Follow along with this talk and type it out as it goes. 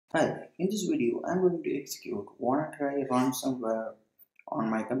Hi, in this video I'm going to execute WannaCry Ransomware on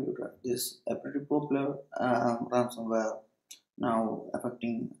my computer. This is a pretty popular ransomware now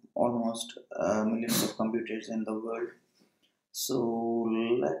affecting almost millions of computers in the world. So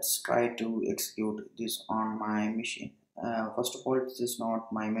let's try to execute this on my machine. First of all, this is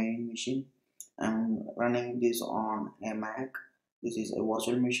not my main machine. I'm running this on a Mac. This is a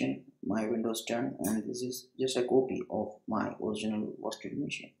virtual machine, my Windows 10, and this is just a copy of my original virtual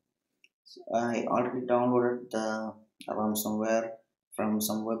machine. I already downloaded the ransomware from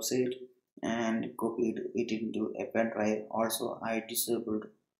some website and copied it into a pen drive. Also, I disabled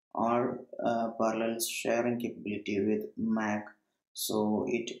all parallel sharing capability with Mac, so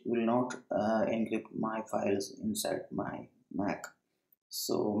it will not encrypt my files inside my Mac.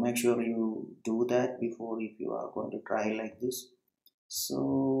 So make sure you do that before if you are going to try like this.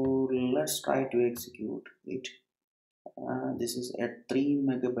 So let's try to execute it. This is a 3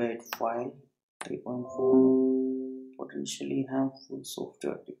 megabyte file, 3.4 potentially harmful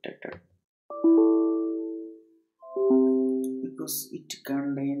software detected because it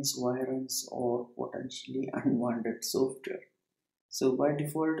contains virus or potentially unwanted software. So by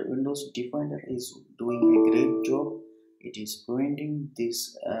default, Windows Defender is doing a great job. It is preventing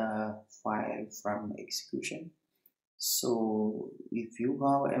this file from execution. So if you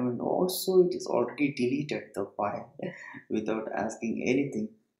have and also it is already deleted the file without asking anything.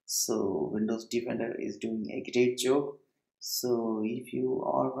 So Windows Defender is doing a great job. So if you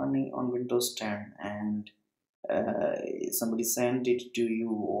are running on Windows 10 and uh, somebody sent it to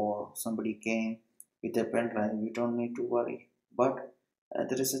you or somebody came with a pen drive, you don't need to worry. But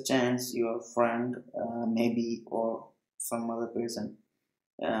there is a chance your friend maybe or some other person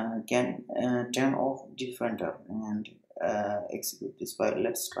can turn off Defender and execute this file.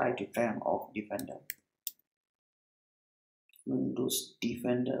 Let's try to turn off Defender. Windows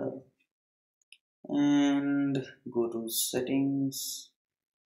Defender and go to settings,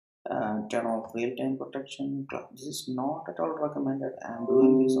 turn off real-time protection. This is not at all recommended. I'm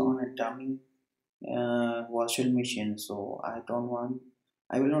doing this on a dummy virtual machine, so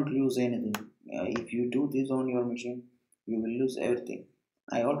I will not lose anything. If you do this on your machine, you will lose everything.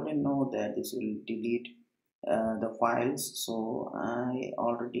 I already know that this will delete the files, so I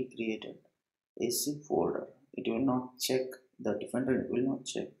already created a zip folder. It will not check the Defender, it will not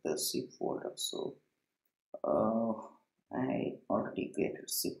check the zip folder. So uh, I already created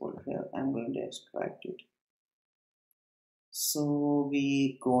zip folder here. I'm going to extract it. So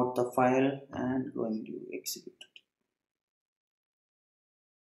we got the file and going to execute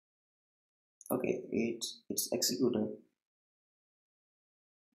it. Okay, it's executed.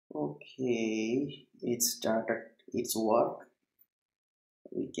 Okay, it started its work.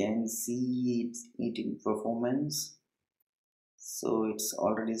 We can see it in performance. So it's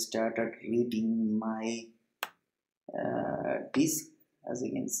already started reading my disk, as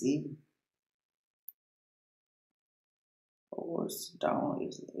you can see. Hours down,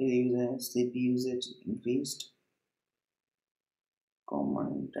 its CPU usage increased.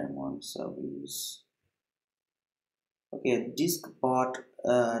 Common time on service. Okay, disk part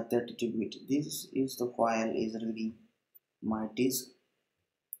 32-bit. This is the file is reading my disk.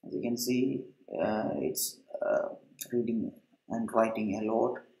 As you can see, it's reading and writing a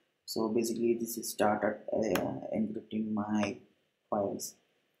lot. So basically, this is started encrypting my files.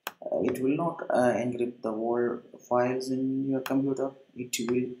 It will not encrypt the whole files in your computer. It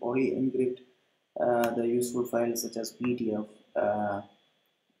will only encrypt the useful files such as PDF,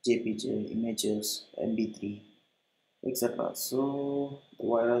 JPG, images, MP3, etc. So the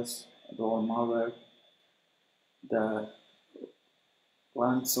virus, the malware, the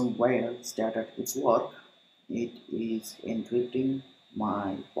ransomware started its work. It is encrypting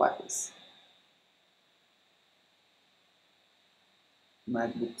my files.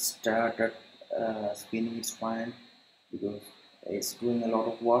 MacBook started spinning its file because it's doing a lot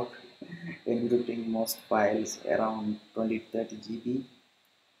of work encrypting most files around 20-30 GB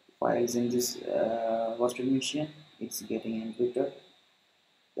files in this virtual machine. It's getting encrypted.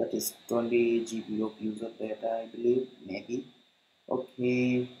 That is 20 GB of user data, I believe, maybe.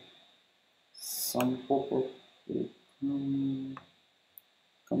 Okay, some pop-up will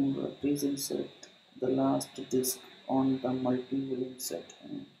please insert the last disk on the multi-volume set.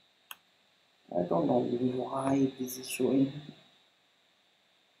 I don't know why this is showing.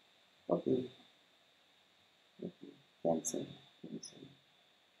 Okay, okay, cancel, cancel.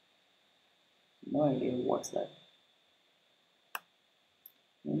 No idea what's that.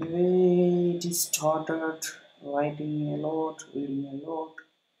 Anyway, it is started writing a lot, reading a lot.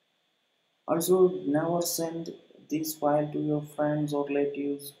 Also, never send this file to your friends or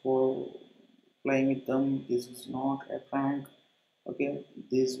relatives for playing with them. This is not a prank. Okay,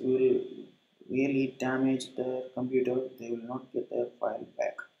 this will really damage their computer. They will not get their file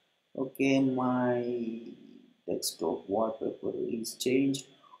back. Okay, my desktop wallpaper is changed.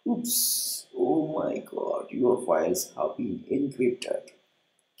 Oops. Oh my god, your files have been encrypted.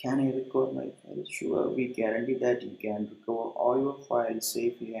 Can I recover my files? Sure, we guarantee that you can recover all your files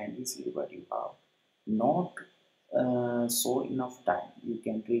safely and easily, but you have not so enough time. You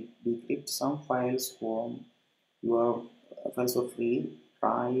can decrypt some files from your files for free.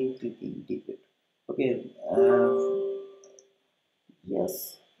 Try clicking decrypt. Okay,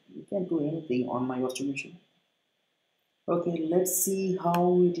 yes, you can do anything on my virtual machine. Okay, let's see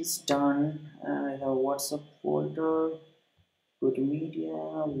how it is done. I have WhatsApp folder. Go to media,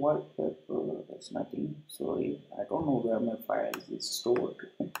 wallpaper, there's nothing. Sorry, I don't know where my files is stored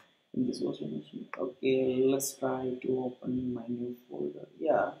in this washing machine. Okay, let's try to open my new folder.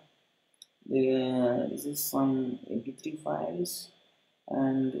 Yeah, this is some MP3 files,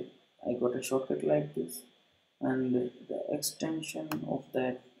 and I got a shortcut like this, and the extension of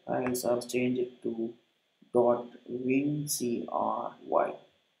that files are changed to .wincry.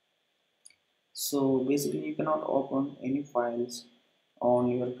 So basically, you cannot open any files on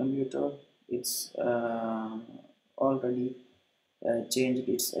your computer. It's already changed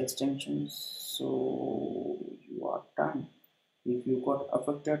its extensions, so you are done. If you got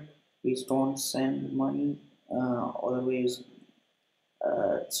affected, please don't send money. Otherwise,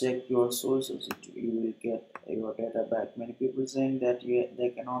 check your sources. You will get your data back. Many people saying that they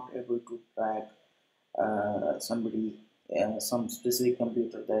cannot able to track somebody, some specific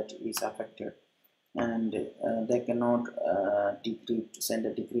computer that is affected, and they cannot send a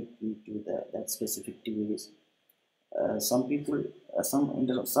decrypt key to that specific device. Some people,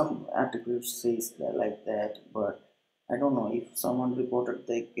 some articles says that like that, but I don't know if someone reported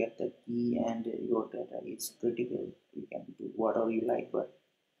they get the key and your data is critical. You can do whatever you like, but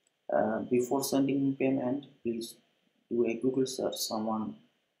before sending payment, please do a Google search. Someone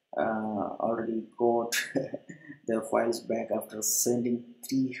already got their files back after sending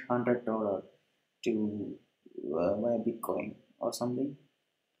 $300 to my Bitcoin or something.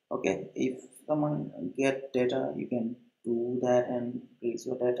 Okay, if someone get data, you can do that and release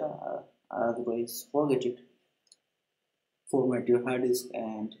your data. Otherwise, forget it. Format your hard disk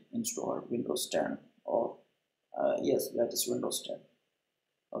and install Windows 10 or yes, latest Windows 10.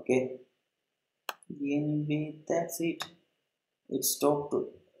 Okay. Anyway, that's it. It stopped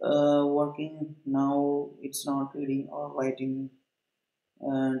working. Now it's not reading or writing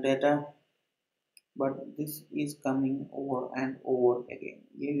data, but this is coming over and over again.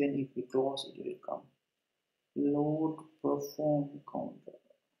 Even if we close it, will come. Load perform counter.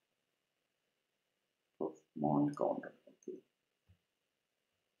 Perform counter. Okay.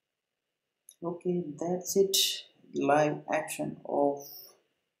 Okay, that's it. Live action of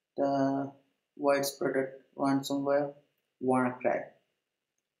the widespread ransomware WannaCry.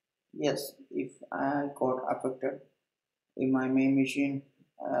 Yes, if I got affected in my main machine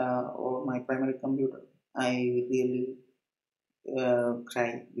or my primary computer, I really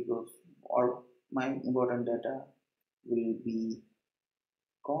cry because all my important data will be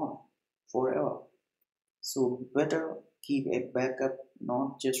gone forever. So better keep a backup,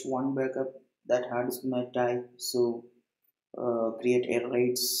 not just one backup. That hard disk might die. So create a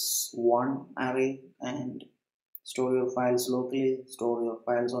RAIDs one array and store your files locally, store your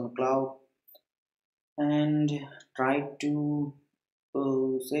files on cloud, and try to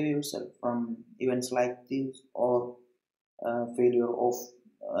save yourself from events like this or failure of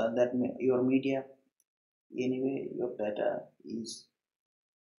your media. Anyway, your data is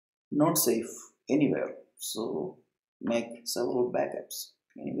not safe anywhere, so make several backups.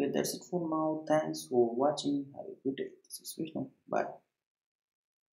 Anyway, that's it for now. Thanks for watching. Have a good day. This is Vishnu. Bye.